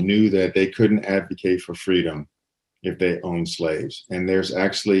written knew that they couldn't advocate for freedom if they owned slaves. And there's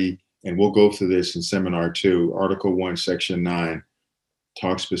actually, and we'll go through this in seminar 2, Article 1, Section 9,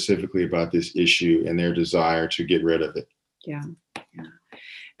 talks specifically about this issue and their desire to get rid of it. Yeah.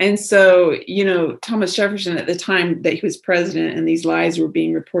 And so, Thomas Jefferson, at the time that he was president and these lies were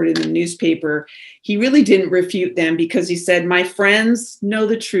being reported in the newspaper, he really didn't refute them, because he said, my friends know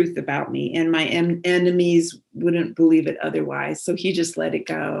the truth about me and my enemies wouldn't believe it otherwise. So he just let it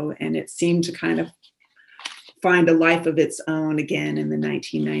go. And it seemed to kind of find a life of its own again in the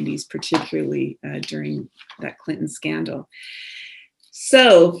 1990s, particularly during that Clinton scandal.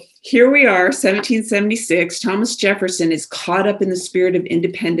 So here we are, 1776. Thomas Jefferson is caught up in the spirit of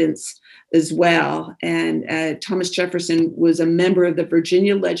independence as well. And Thomas Jefferson was a member of the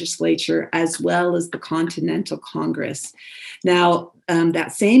Virginia legislature as well as the Continental Congress. Now,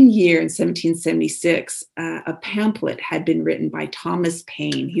 that same year in 1776, a pamphlet had been written by Thomas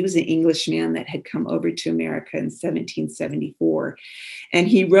Paine. He was an Englishman that had come over to America in 1774. And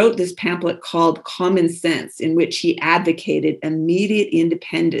he wrote this pamphlet called Common Sense, in which he advocated immediate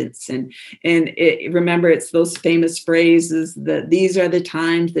independence. And remember, it's those famous phrases that these are the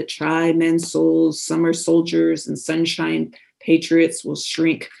times that try men's souls, summer soldiers and sunshine patriots will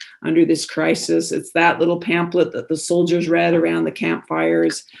shrink under this crisis. It's that little pamphlet that the soldiers read around the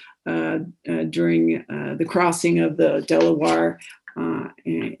campfires during the crossing of the Delaware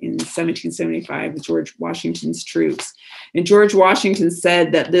in 1775 with George Washington's troops. And George Washington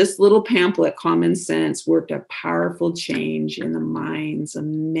said that this little pamphlet, Common Sense, worked a powerful change in the minds of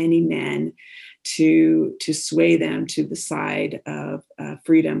many men to sway them to the side of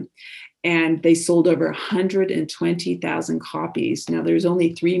freedom. And they sold over 120,000 copies. Now, there's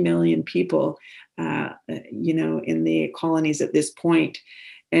only 3 million people, in the colonies at this point.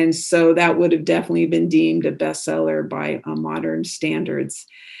 And so that would have definitely been deemed a bestseller by modern standards.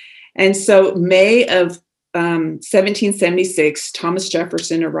 And so May of 1776, Thomas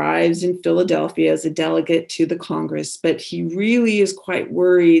Jefferson arrives in Philadelphia as a delegate to the Congress, but he really is quite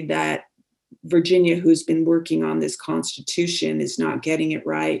worried that Virginia, who's been working on this Constitution, is not getting it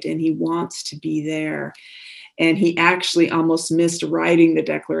right, and he wants to be there. And he actually almost missed writing the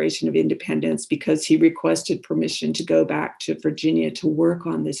Declaration of Independence because he requested permission to go back to Virginia to work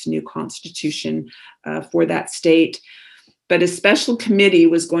on this new Constitution for that state. But a special committee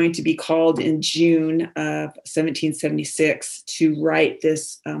was going to be called in June of 1776 to write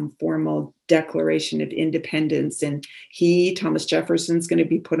this formal Declaration of Independence. And Thomas Jefferson, is going to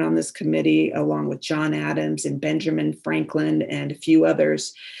be put on this committee along with John Adams and Benjamin Franklin and a few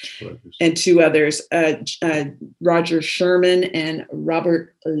others, and two others, Roger Sherman and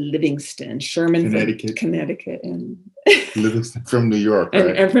Robert Livingston. Sherman from Connecticut and Livingston from New York,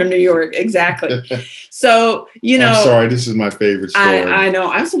 right? And from New York, exactly. So, I'm sorry, this is my favorite story. I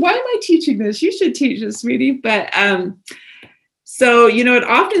know. So why am I teaching this? You should teach this, sweetie. But so, it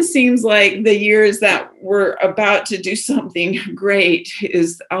often seems like the years that we're about to do something great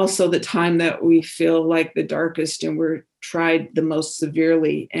is also the time that we feel like the darkest and we're tried the most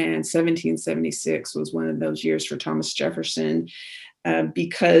severely. And 1776 was one of those years for Thomas Jefferson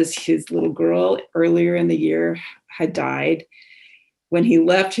because his little girl earlier in the year had died. When he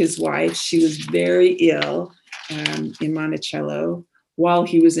left his wife, she was very ill in Monticello. While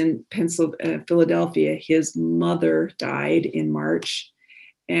he was in Philadelphia, his mother died in March,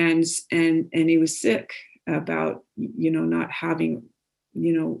 and he was sick about not having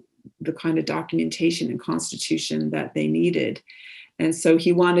the kind of documentation and constitution that they needed, and so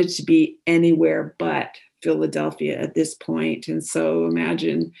he wanted to be anywhere but Philadelphia at this point. And so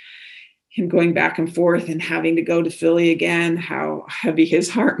imagine him going back and forth and having to go to Philly again. How heavy his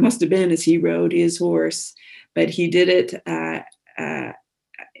heart must have been as he rode his horse, but he did it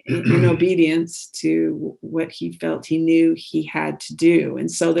in obedience to what he felt he knew he had to do. And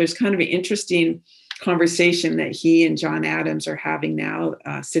so there's kind of an interesting conversation that he and John Adams are having now,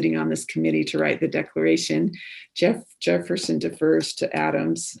 sitting on this committee to write the Declaration. Jefferson defers to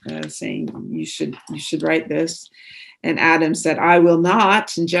Adams, saying, you should write this. And Adams said, I will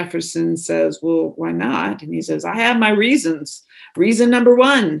not. And Jefferson says, well, why not? And he says, I have my reasons. Reason number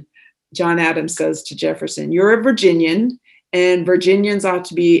one, John Adams says to Jefferson, you're a Virginian, and Virginians ought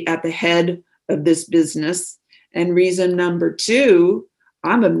to be at the head of this business. And reason number two,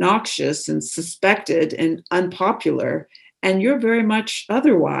 I'm obnoxious and suspected and unpopular, and you're very much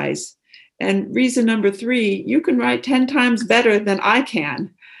otherwise. And reason number three, you can write 10 times better than I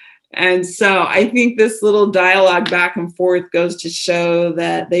can. And so I think this little dialogue back and forth goes to show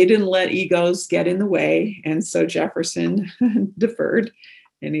that they didn't let egos get in the way. And so Jefferson deferred,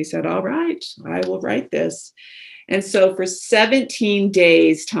 and he said, all right, I will write this. And so for 17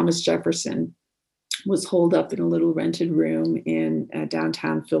 days, Thomas Jefferson was holed up in a little rented room in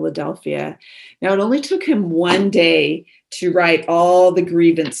downtown Philadelphia. Now, it only took him one day to write all the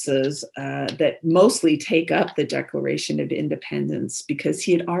grievances that mostly take up the Declaration of Independence, because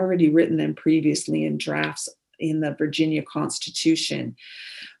he had already written them previously in drafts in the Virginia Constitution.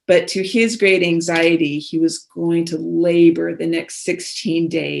 But to his great anxiety, he was going to labor the next 16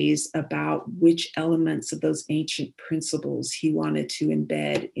 days about which elements of those ancient principles he wanted to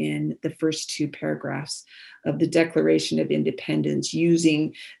embed in the first two paragraphs of the Declaration of Independence,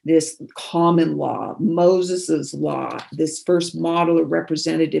 using this common law, Moses's law, this first model of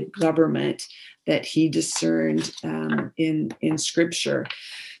representative government that he discerned in Scripture.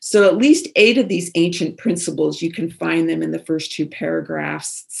 So at least 8 of these ancient principles, you can find them in the first 2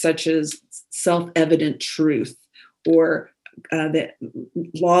 paragraphs, such as self-evident truth, or the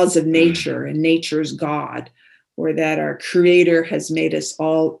laws of nature and nature's God, or that our Creator has made us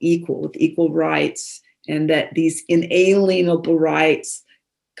all equal with equal rights, and that these inalienable rights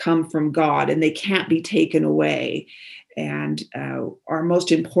come from God and they can't be taken away. And our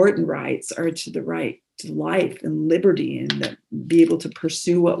most important rights are to the right to life and liberty, and be able to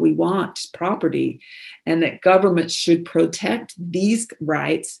pursue what we want, property, and that government should protect these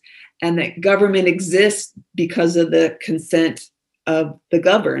rights, and that government exists because of the consent of the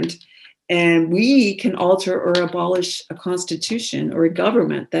governed. And we can alter or abolish a constitution or a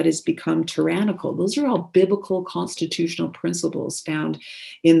government that has become tyrannical. Those are all biblical constitutional principles found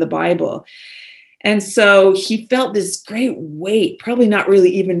in the Bible. And so he felt this great weight, probably not really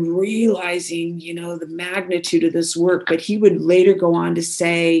even realizing, the magnitude of this work, but he would later go on to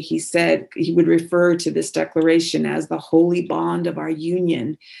say, he said, he would refer to this declaration as the holy bond of our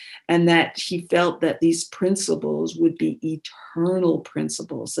union, and that he felt that these principles would be eternal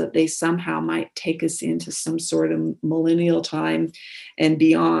principles, that they somehow might take us into some sort of millennial time and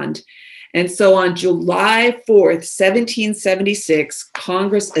beyond. And so on July 4th, 1776,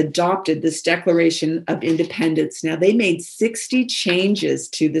 Congress adopted this Declaration of Independence. Now, they made 60 changes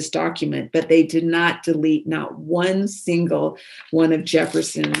to this document, but they did not delete not one single one of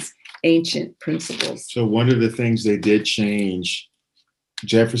Jefferson's ancient principles. So one of the things they did change,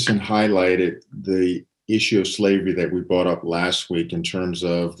 Jefferson highlighted the issue of slavery that we brought up last week in terms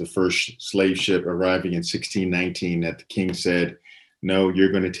of the first slave ship arriving in 1619 that the king said, no,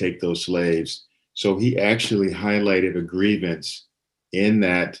 you're going to take those slaves. So he actually highlighted a grievance in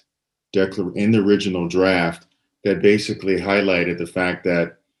that in the original draft that basically highlighted the fact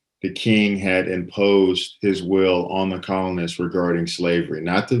that the king had imposed his will on the colonists regarding slavery.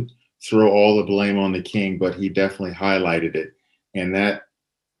 Not to throw all the blame on the king, but he definitely highlighted it. And that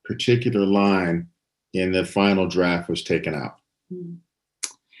particular line in the final draft was taken out.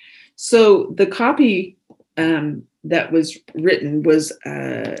 So the copy that was written was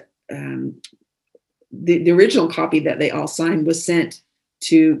the original copy that they all signed was sent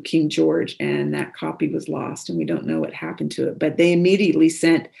to King George, and that copy was lost, and we don't know what happened to it. But they immediately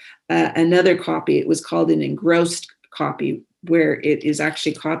sent another copy. It was called an engrossed copy, where it is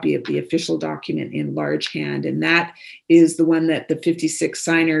actually a copy of the official document in large hand. And that is the one that the 56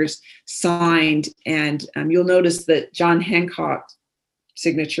 signers signed. And you'll notice that John Hancock's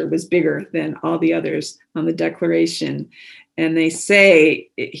signature was bigger than all the others on the Declaration. And they say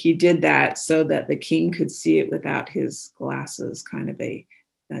he did that so that the king could see it without his glasses, kind of a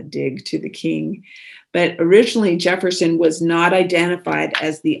dig to the king. But originally, Jefferson was not identified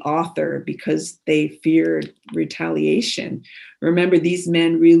as the author because they feared retaliation. Remember, these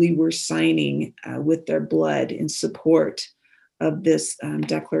men really were signing with their blood in support of this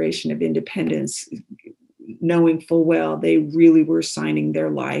Declaration of Independence, knowing full well they really were signing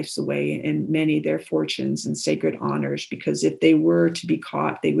their lives away and many their fortunes and sacred honors, because if they were to be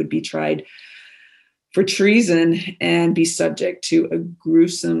caught, they would be tried for treason and be subject to a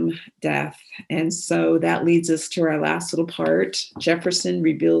gruesome death. And so that leads us to our last little part. Jefferson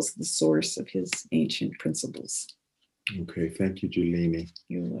reveals the source of his ancient principles. Okay, thank you, Julini.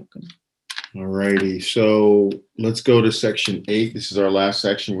 You're welcome. All righty, so let's go to section 8. This is our last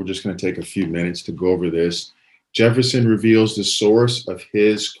section. We're just going to take a few minutes to go over this. Jefferson reveals the source of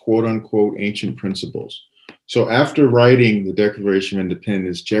his quote unquote ancient principles. So after writing the Declaration of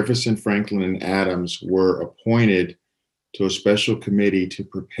Independence, Jefferson, Franklin, and Adams were appointed to a special committee to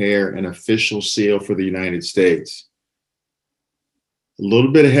prepare an official seal for the United States. A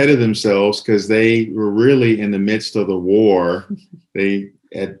little bit ahead of themselves because they were really in the midst of the war. They,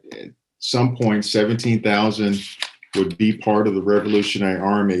 at some point, 17,000 would be part of the Revolutionary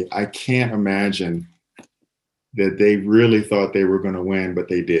Army. I can't imagine that they really thought they were going to win, but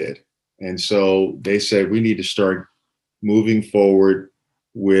they did. And so they said, we need to start moving forward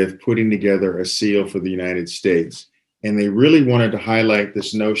with putting together a seal for the United States. And they really wanted to highlight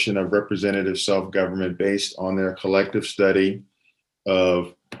this notion of representative self-government based on their collective study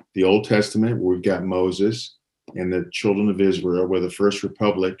of the Old Testament, where we've got Moses and the children of Israel, where the first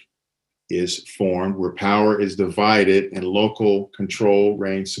republic is formed, where power is divided and local control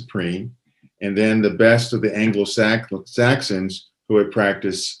reigns supreme. And then the best of the Anglo-Saxons who had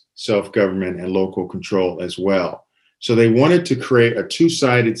practiced self-government and local control as well. So they wanted to create a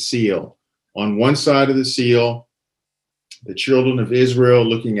two-sided seal. On one side of the seal, the children of Israel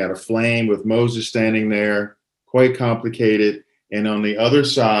looking at a flame with Moses standing there, quite complicated. And on the other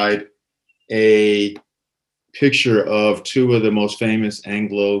side, a picture of two of the most famous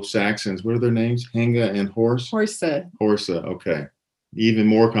Anglo-Saxons. What are their names? Hanga and Horsa? Horsa, okay. Even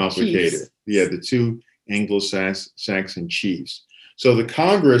more complicated. Chiefs. Yeah, the two Anglo-Saxon chiefs. So the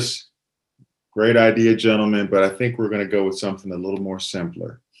Congress, great idea, gentlemen, but I think we're going to go with something a little more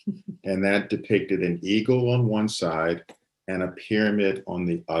simpler. And that depicted an eagle on one side and a pyramid on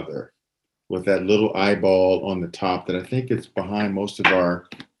the other, with that little eyeball on the top that I think it's behind most of our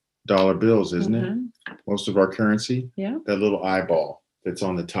dollar bills, isn't it? Most of our currency? Yeah. That little eyeball that's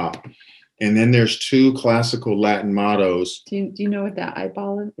on the top. And then there's two classical Latin mottos. Do you know what that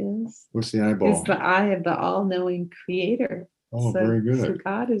eyeball is? What's the eyeball? It's the eye of the all-knowing creator. Oh, very good. So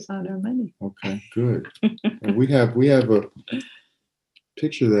God is on our money. Okay, good. And we have a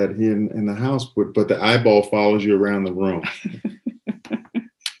picture of that here in the house, but the eyeball follows you around the room.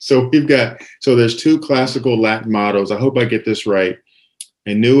 So there's two classical Latin mottos. I hope I get this right.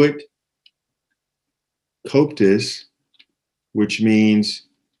 Annuit coptis, which means,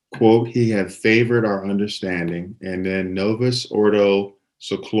 quote, he hath favored our understanding, and then novus ordo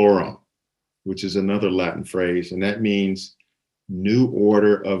seclorum, which is another Latin phrase, and that means new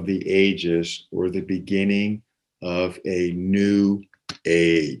order of the ages, or the beginning of a new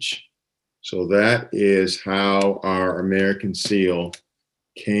age. So that is how our American seal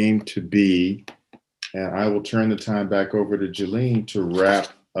came to be. And I will turn the time back over to Jolene to wrap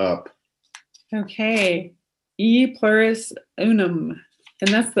up. Okay. E pluribus unum.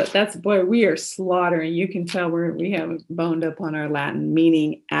 And that's boy, we are slaughtering. You can tell we have boned up on our Latin,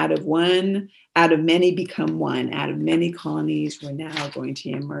 meaning out of many become one. Out of many colonies, we're now going to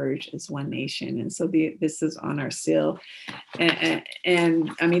emerge as one nation. And so this is on our seal.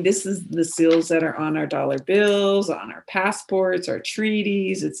 And I mean, this is the seals that are on our dollar bills, on our passports, our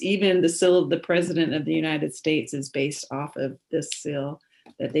treaties. It's even the seal of the President of the United States is based off of this seal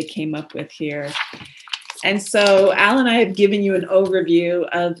that they came up with here. And so Al and I have given you an overview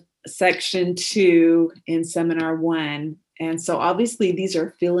of section 2 in seminar 1. And so obviously these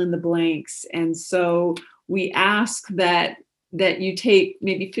are fill in the blanks. And so we ask that you take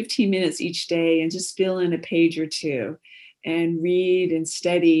maybe 15 minutes each day and just fill in a page or two and read and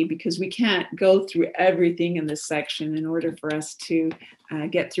study, because we can't go through everything in this section in order for us to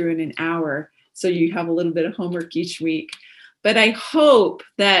get through in an hour. So you have a little bit of homework each week. But I hope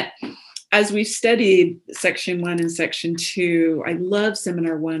that as we've studied section 1 and section 2, I love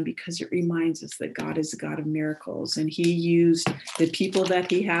seminar 1 because it reminds us that God is a God of miracles, and he used the people that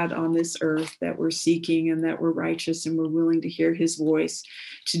he had on this earth that were seeking and that were righteous and were willing to hear his voice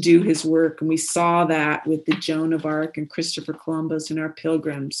to do his work. And we saw that with the Joan of Arc and Christopher Columbus and our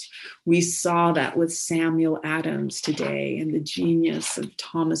pilgrims. We saw that with Samuel Adams today and the genius of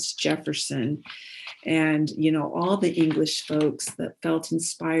Thomas Jefferson. And, all the English folks that felt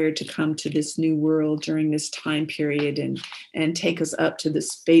inspired to come to this new world during this time period and take us up to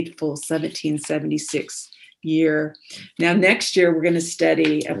this fateful 1776 year. Now, next week, we're going to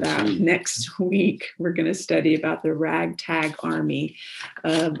study about the ragtag army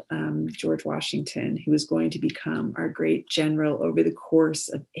of George Washington, who was going to become our great general over the course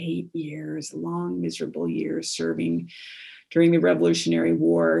of 8 years, long, miserable years serving during the Revolutionary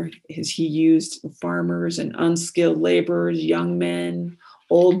War. He used farmers and unskilled laborers, young men,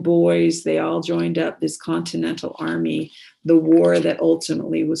 old boys. They all joined up this Continental Army, the war that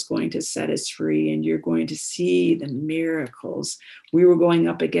ultimately was going to set us free. And you're going to see the miracles. We were going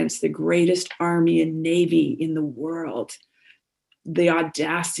up against the greatest army and navy in the world. The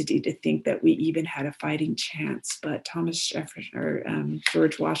audacity to think that we even had a fighting chance. But Thomas Jefferson or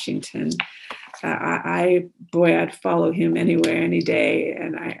George Washington, I'd follow him anywhere, any day.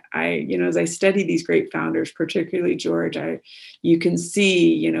 And I as I study these great founders, particularly George, you can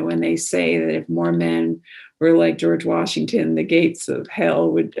see, when they say that if more men were like George Washington, the gates of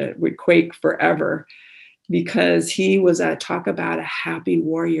hell would quake forever. Because he was talk about a happy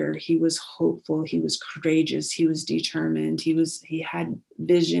warrior. He was hopeful. He was courageous. He was determined. He had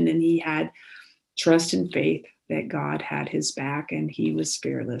vision, and he had trust and faith that God had his back, and he was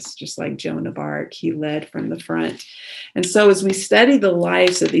fearless, just like Joan of Arc. He led from the front. And so as we study the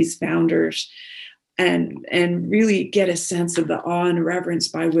lives of these founders and really get a sense of the awe and reverence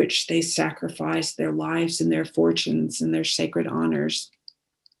by which they sacrificed their lives and their fortunes and their sacred honors,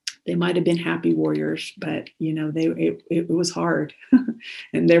 they might have been happy warriors, but it was hard,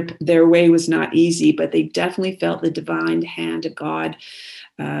 and their way was not easy. But they definitely felt the divine hand of God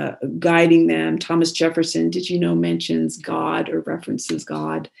guiding them. Thomas Jefferson, mentions God or references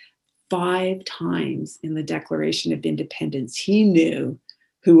God 5 times in the Declaration of Independence. He knew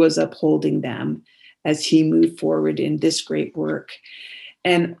who was upholding them as he moved forward in this great work.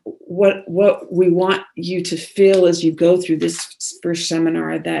 And what we want you to feel as you go through this first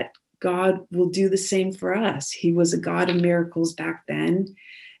seminar, that God will do the same for us. He was a God of miracles back then,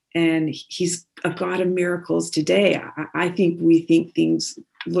 and he's a God of miracles today. I think we think things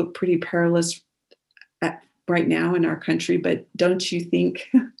look pretty perilous right now in our country, but don't you think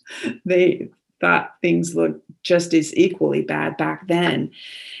they thought things looked just as equally bad back then?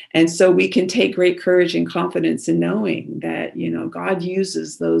 And so we can take great courage and confidence in knowing that, God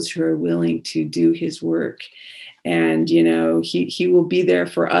uses those who are willing to do his work. And, he will be there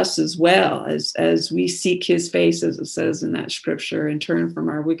for us as well as we seek his face, as it says in that scripture, and turn from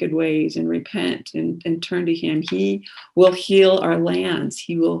our wicked ways and repent and turn to him. He will heal our lands.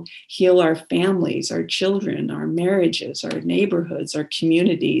 He will heal our families, our children, our marriages, our neighborhoods, our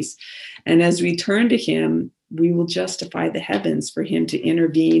communities. And as we turn to him, we will justify the heavens for him to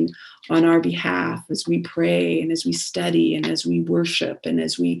intervene on our behalf as we pray and as we study and as we worship and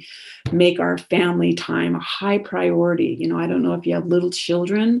as we make our family time a high priority. I don't know if you have little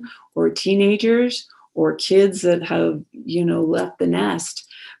children or teenagers or kids that have, left the nest,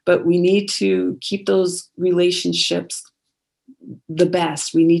 but we need to keep those relationships the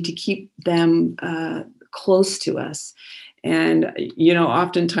best. We need to keep them close to us. And,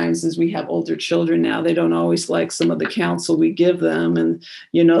 oftentimes as we have older children now, they don't always like some of the counsel we give them. And,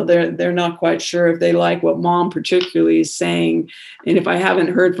 they're not quite sure if they like what mom particularly is saying. And if I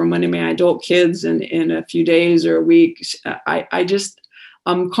haven't heard from one of my adult kids in a few days or a week,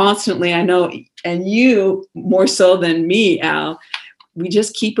 I'm constantly, I know, and you more so than me, Al, we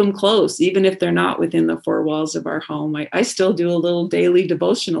just keep them close, even if they're not within the four walls of our home. I still do a little daily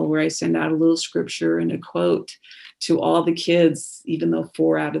devotional where I send out a little scripture and a quote to all the kids, even though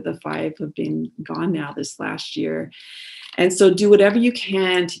 4 out of the 5 have been gone now this last year. And so do whatever you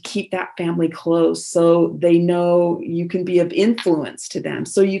can to keep that family close so they know you can be of influence to them,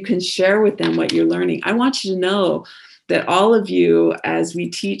 so you can share with them what you're learning. I want you to know that all of you, as we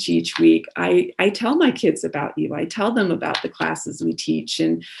teach each week, I tell my kids about you. I tell them about the classes we teach.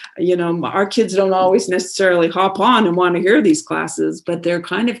 And, our kids don't always necessarily hop on and want to hear these classes, but they're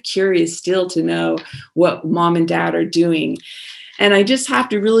kind of curious still to know what mom and dad are doing. And I just have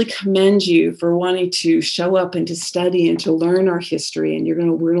to really commend you for wanting to show up and to study and to learn our history. And we're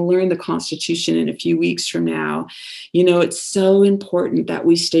going to learn the Constitution in a few weeks from now. It's so important that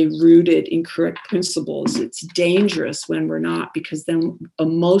we stay rooted in correct principles. It's dangerous when we're not, because then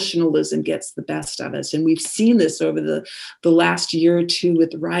emotionalism gets the best of us. And we've seen this over the last year or two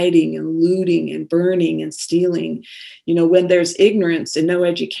with rioting and looting and burning and stealing. When there's ignorance and no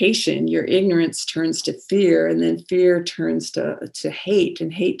education, your ignorance turns to fear, and then fear turns to hate,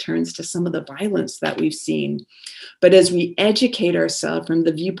 and hate turns to some of the violence that we've seen. But as we educate ourselves from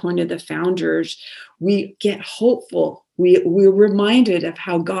the viewpoint of the founders, we get hopeful. We're reminded of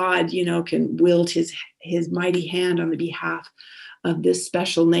how God, can wield his mighty hand on the behalf of this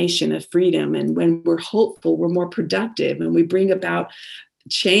special nation of freedom. And when we're hopeful, we're more productive, and we bring about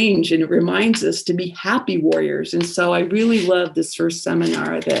change, and it reminds us to be happy warriors. And so I really love this first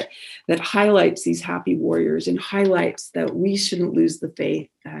seminar that highlights these happy warriors and highlights that we shouldn't lose the faith,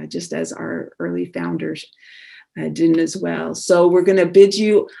 just as our early founders didn't as well. So we're going to bid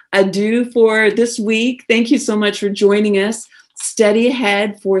you adieu for this week. Thank you so much for joining us. Study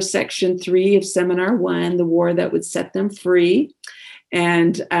ahead for section 3 of seminar 1, the war that would set them free.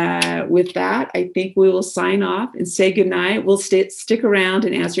 And with that, I think we will sign off and say goodnight. We'll stick around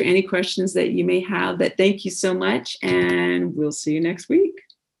and answer any questions that you may have. But thank you so much, and we'll see you next week.